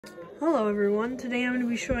Hello everyone, today I'm going to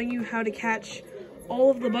be showing you how to catch all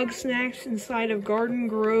of the Bugsnax inside of Garden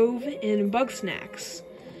Grove in Bugsnax.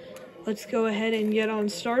 Let's go ahead and get on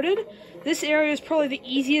started. This area is probably the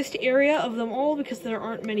easiest area of them all because there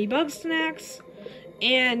aren't many Bugsnax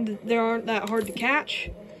and they aren't that hard to catch.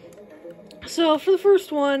 So for the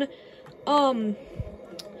first one, there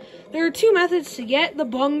are two methods to get the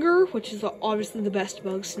Bunger, which is obviously the best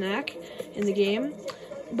Bugsnax in the game.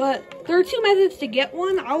 But there are two methods to get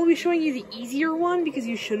one. I will be showing you the easier one because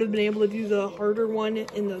you should have been able to do the harder one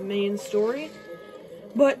in the main story.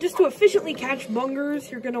 But just to efficiently catch Bungers,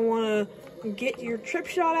 you're going to want to get your trip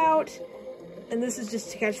shot out. And this is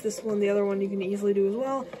just to catch this one. The other one you can easily do as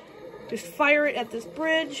well. Just fire it at this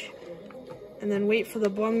bridge. And then wait for the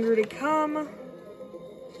Bunger to come.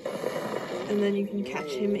 And then you can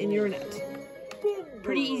catch him in your net.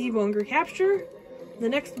 Pretty easy Bunger capture. The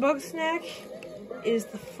next Bugsnax is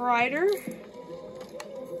the Frieder.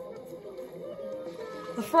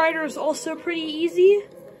 The Frieder is also pretty easy.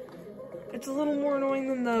 It's a little more annoying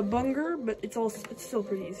than the Bunger, but it's still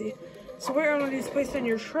pretty easy. So what you're gonna do is place down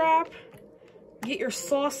your trap, get your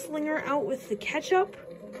sauce slinger out with the ketchup,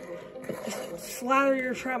 just slather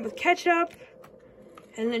your trap with ketchup,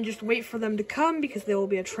 and then just wait for them to come because they will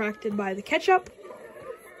be attracted by the ketchup.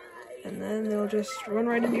 And then they'll just run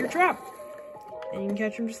right into your trap. And you can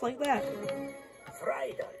catch them just like that.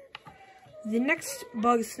 The next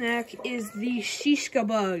Bugsnax is the Shishka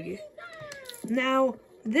bug. Now,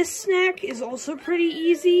 this snack is also pretty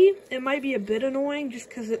easy. It might be a bit annoying just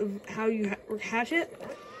because of how you catch it.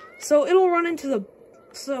 So it'll run into the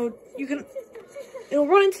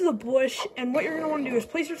bush, and what you're gonna want to do is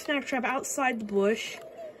place your snack trap outside the bush,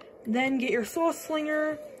 then get your sauce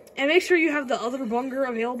slinger, and make sure you have the other Bunger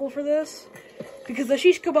available for this, because the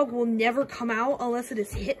Shishka bug will never come out unless it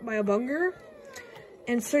is hit by a Bunger.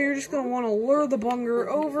 And so you're just going to want to lure the Bunger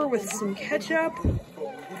over with some ketchup.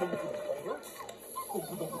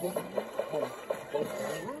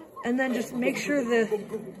 And then just make sure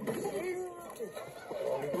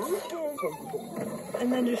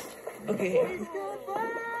okay.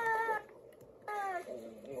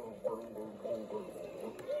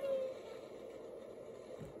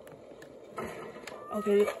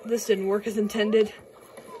 Okay, this didn't work as intended.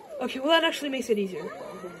 Okay, well that actually makes it easier.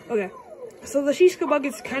 Okay. So the Shishka bug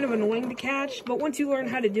is kind of annoying to catch, but once you learn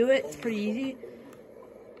how to do it, it's pretty easy.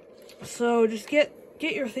 So just get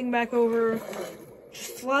your thing back over,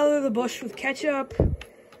 just slather the bush with ketchup. Oh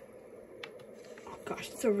gosh,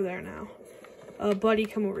 it's over there now. Buddy,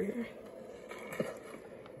 come over here.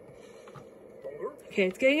 Okay,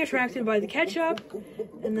 it's getting attracted by the ketchup,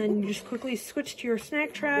 and then you just quickly switch to your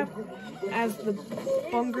snack trap as the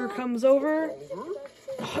Bunger comes over.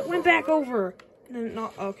 Oh, it went back over.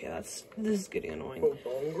 Okay, this is getting annoying.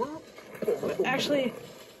 But actually,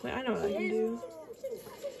 wait, I know what I can do.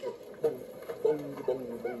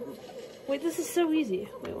 Wait, this is so easy.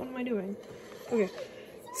 Wait, what am I doing? Okay.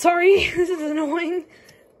 Sorry, this is annoying.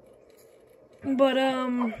 But,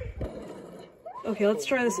 okay, let's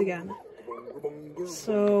try this again.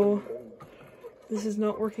 So, this is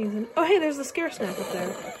not working. Oh, hey, there's the scare snack up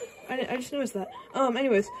there. I just noticed that.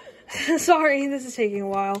 Anyways, sorry, this is taking a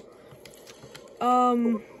while.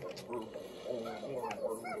 Okay,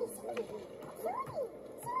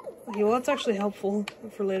 well, that's actually helpful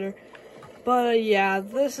for later. But, yeah,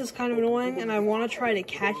 this is kind of annoying, and I want to try to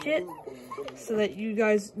catch it so that you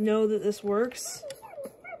guys know that this works.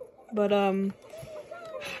 But, darn.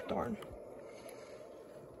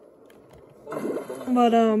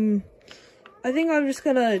 But, I think I'm just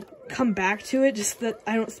gonna come back to it, just that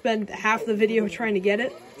I don't spend half the video trying to get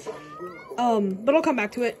it. But I'll come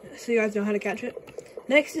back to it so you guys know how to catch it.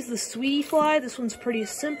 Next is the Sweetie Fly. This one's pretty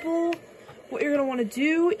simple. What you're gonna want to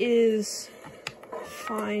do is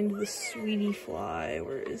find the Sweetie Fly.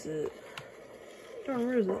 Where is it? Darn,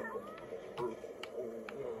 where is it?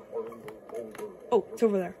 Oh, it's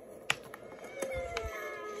over there.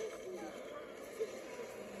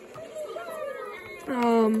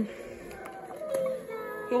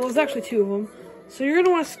 Well, there's actually two of them. So you're gonna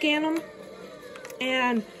want to scan them,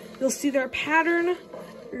 and you'll see their pattern.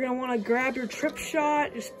 You're gonna want to grab your trip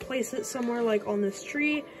shot, just place it somewhere like on this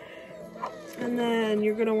tree, and then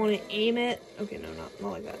you're gonna want to aim it. Okay, no,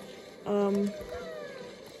 not like that.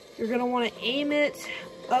 You're gonna want to aim it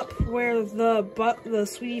up where the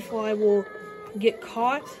Sweetie Fly will get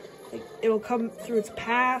caught. Like, it'll come through its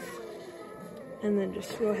path, and then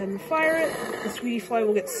just go ahead and fire it. The Sweetie Fly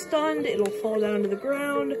will get stunned. It'll fall down to the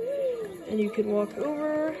ground, and you can walk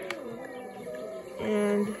over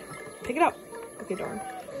and pick it up. Okay, darn.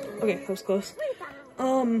 Okay, that was close.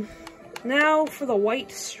 Now for the white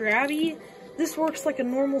Strabby. This works like a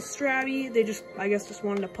normal Strabby. They just, I guess, just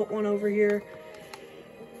wanted to put one over here.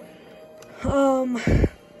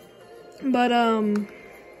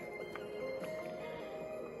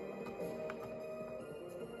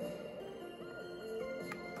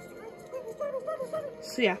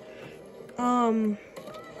 So yeah,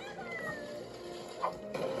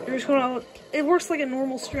 you're just gonna, it works like a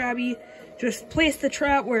normal Strabby. Just place the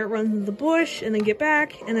trap where it runs in the bush and then get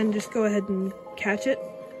back and then just go ahead and catch it.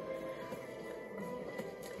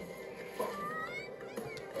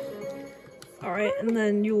 Alright, and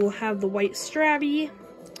then you will have the white Strabby.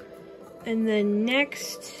 And then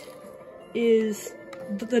next is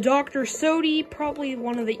the Dr. Sodi, probably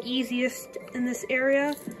one of the easiest in this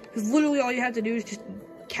area. Because literally all you have to do is just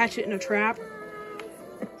catch it in a trap.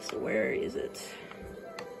 So where is it?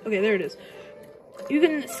 Okay, there it is. You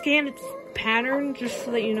can scan its pattern just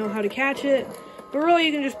so that you know how to catch it. But really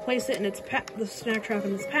you can just place it in its the snack trap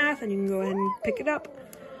in its path and you can go ahead and pick it up.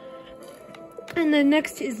 And then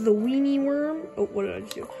next is the weenie worm. Oh, what did I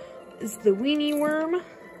just do? Is the weenie worm.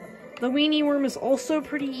 The weenie worm is also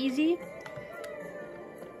pretty easy.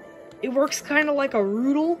 It works kind of like a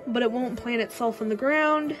roodle, but it won't plant itself in the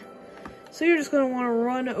ground. So you're just going to want to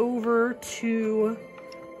run over to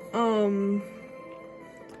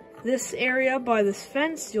this area by this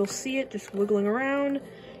fence. You'll see it just wiggling around.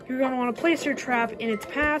 You're going to want to place your trap in its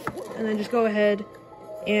path and then just go ahead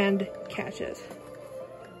and catch it.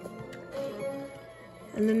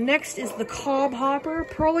 And then next is the cob hopper,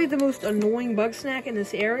 probably the most annoying bug snack in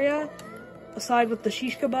this area, aside with the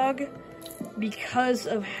shishka bug, because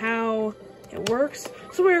of how it works.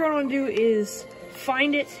 So what you're going to do is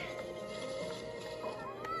find it,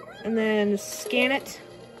 and then scan it,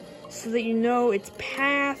 so that you know its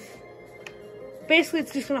path. Basically,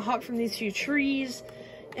 it's just going to hop from these few trees,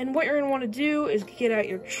 and what you're going to want to do is get out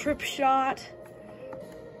your trip shot.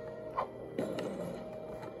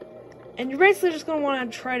 And you're basically just going to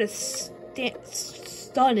want to try to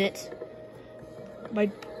stun it.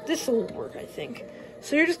 This will work, I think.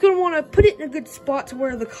 So you're just going to want to put it in a good spot to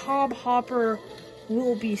where the cob hopper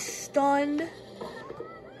will be stunned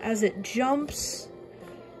as it jumps.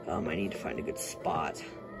 I need to find a good spot.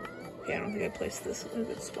 Okay, I don't think I placed this in a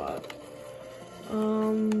good spot.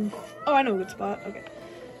 Oh, I know a good spot. Okay.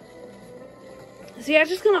 So yeah,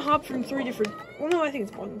 it's just going to hop from 3 different... Well, no, I think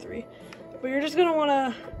it's more than 3. But you're just going to want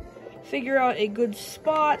to figure out a good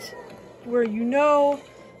spot where you know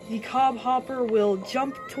the cob hopper will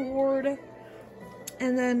jump toward,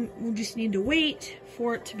 and then you just need to wait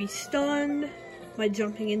for it to be stunned by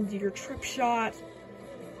jumping into your trip shot.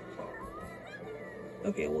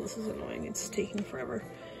 Okay, well, this is annoying. It's taking forever.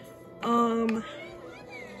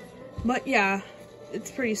 But yeah, it's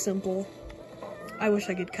pretty simple. I wish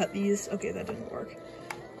I could cut these. Okay, that didn't work.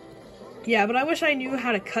 Yeah, but I wish I knew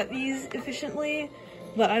how to cut these efficiently.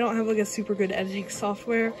 But I don't have like a super good editing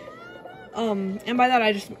software. And by that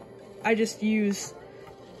I just use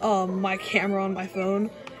my camera on my phone.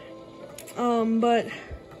 But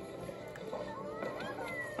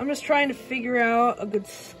I'm just trying to figure out a good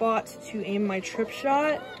spot to aim my trip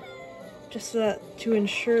shot, just to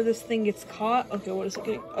ensure this thing gets caught. Okay, what is it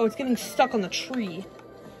getting? Oh, it's getting stuck on the tree.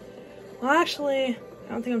 Well, actually,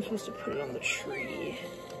 I don't think I'm supposed to put it on the tree.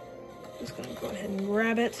 I'm just gonna go ahead and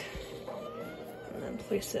grab it. And then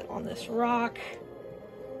place it on this rock.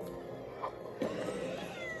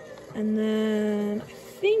 And then I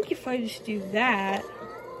think if I just do that,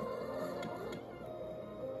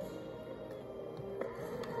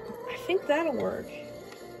 I think that'll work.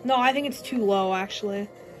 No, I think it's too low actually.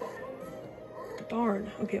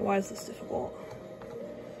 Darn. Okay, why is this difficult?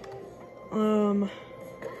 I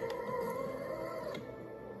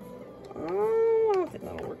don't think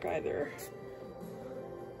that'll work either.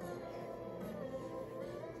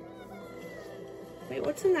 Wait,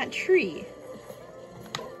 what's in that tree?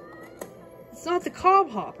 It's not the cob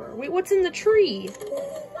hopper. Wait, what's in the tree?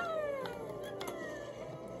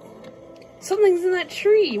 Something's in that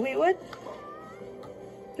tree. Wait, what?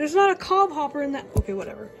 There's not a cob hopper in that. Okay,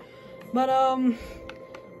 whatever. But,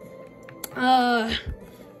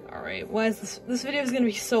 alright, why is this video is gonna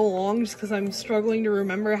be so long just because I'm struggling to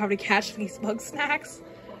remember how to catch these bug snacks.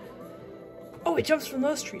 Oh, it jumps from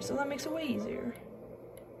those trees, so that makes it way easier.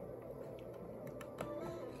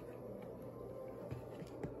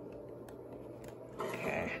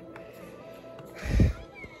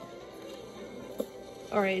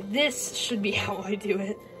 Alright, this should be how I do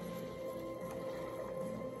it.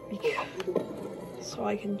 So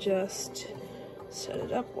I can just set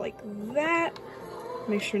it up like that.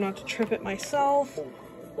 Make sure not to trip it myself.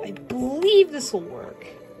 I believe this will work.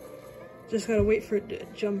 Just gotta wait for it to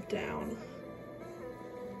jump down.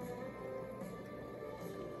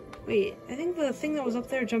 Wait, I think the thing that was up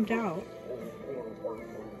there jumped out.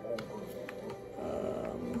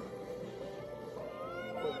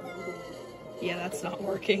 Yeah, that's not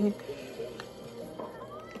working.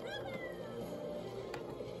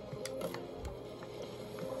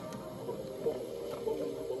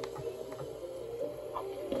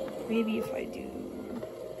 Maybe if I do...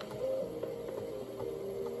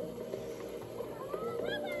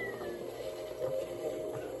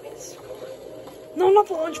 No, not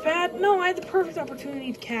the launch pad! No, I had the perfect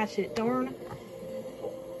opportunity to catch it, darn.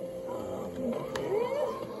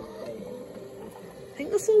 I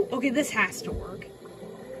think this will... Okay, this has to work.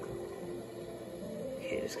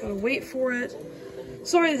 Okay, just gotta wait for it.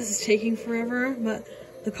 Sorry this is taking forever, but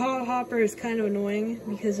the cob hopper is kind of annoying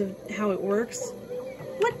because of how it works.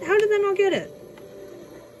 What? How did that not get it?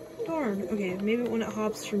 Darn. Okay, maybe when it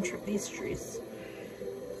hops from these trees.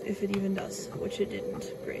 If it even does, which it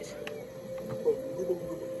didn't. Great.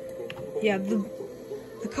 Yeah, the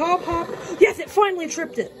cob hop. Yes, it finally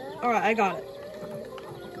tripped it. Alright, I got it.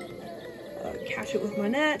 Catch it with my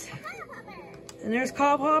net. And there's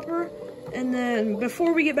cob hopper. And then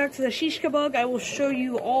before we get back to the shishka bug, I will show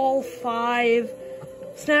you all 5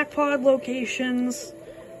 snack pod locations.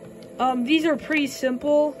 These are pretty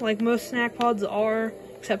simple, like most snack pods are,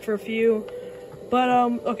 except for a few. But,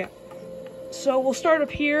 okay. So we'll start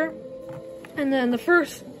up here. And then the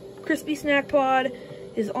first crispy snack pod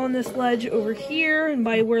is on this ledge over here, and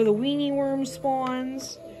by where the weenie worm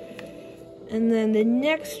spawns. And then the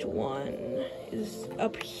next one is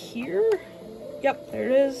up here. Yep, there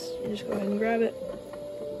it is. You just go ahead and grab it.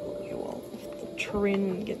 Okay, well, the terrain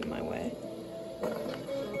wouldn't get in my way.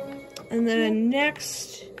 And then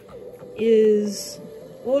next is,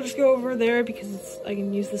 we'll just go over there because I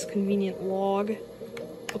can use this convenient log.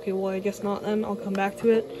 Okay, well, I guess not then. I'll come back to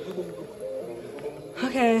it.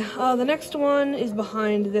 Okay, the next one is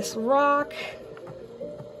behind this rock.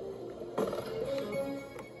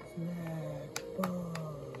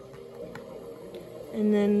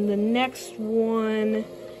 And then the next one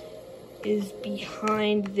is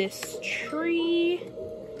behind this tree.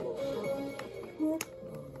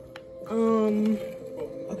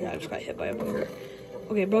 Okay, I just got hit by a bunger.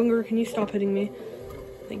 Okay, bunger, can you stop hitting me?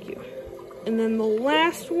 Thank you. And then the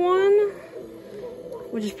last one,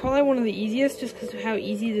 which is probably one of the easiest just because of how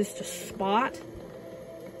easy it is to spot,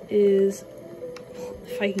 is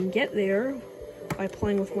if I can get there by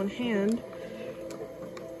playing with one hand.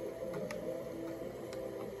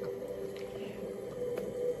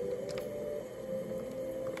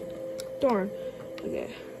 Darn.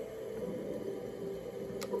 Okay.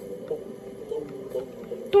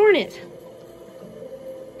 Darn it!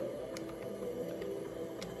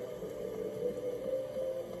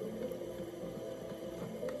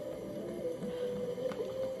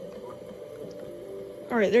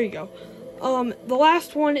 Alright, there you go. The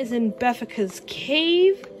last one is in Beffica's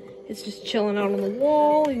cave. It's just chilling out on the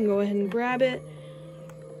wall. You can go ahead and grab it.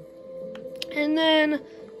 And then,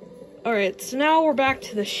 alright, so now we're back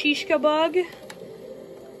to the shishka bug.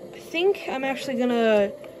 I think I'm actually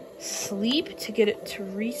gonna sleep to get it to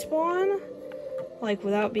respawn, like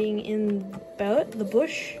without being in the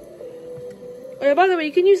bush. Oh yeah, by the way,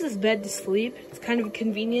 you can use this bed to sleep. It's kind of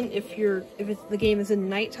convenient if the game is in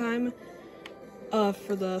nighttime.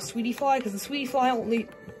 For the sweetie fly, because the sweetie fly only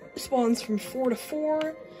spawns from 4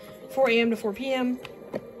 a.m. to 4 p.m.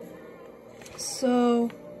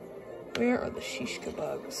 So, where are the shishka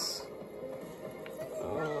bugs?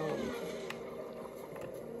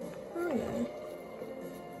 Where are they?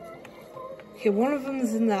 Okay, one of them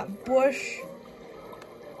is in that bush.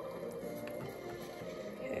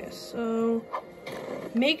 Okay, so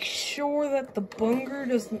make sure that the bunger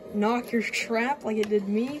doesn't knock your trap like it did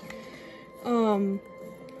me.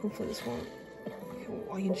 Hopefully this won't. Okay,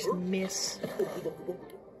 well, I can just miss.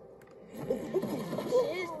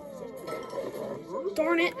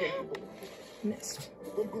 Darn it! Missed.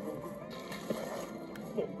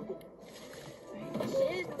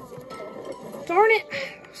 Darn it!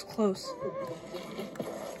 That was close.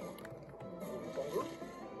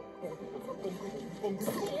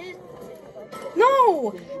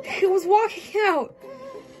 No! It was walking out!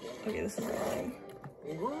 Okay, this is annoying.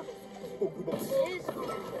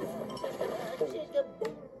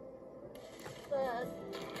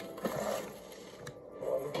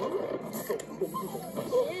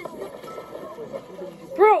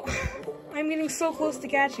 Bro, I'm getting so close to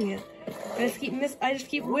catching it. I just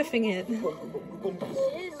keep whiffing it.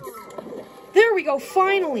 There we go,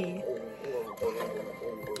 finally.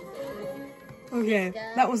 Okay,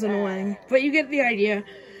 that was annoying, but you get the idea.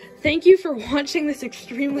 thank you for watching this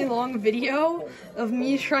extremely long video of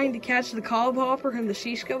me trying to catch the cob hopper and the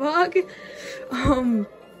shishka bug.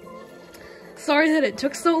 Sorry that it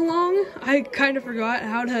took so long. I kind of forgot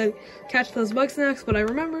how to catch those Bugsnax, but I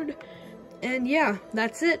remembered. And yeah,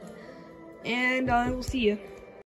 that's it. And I will see you.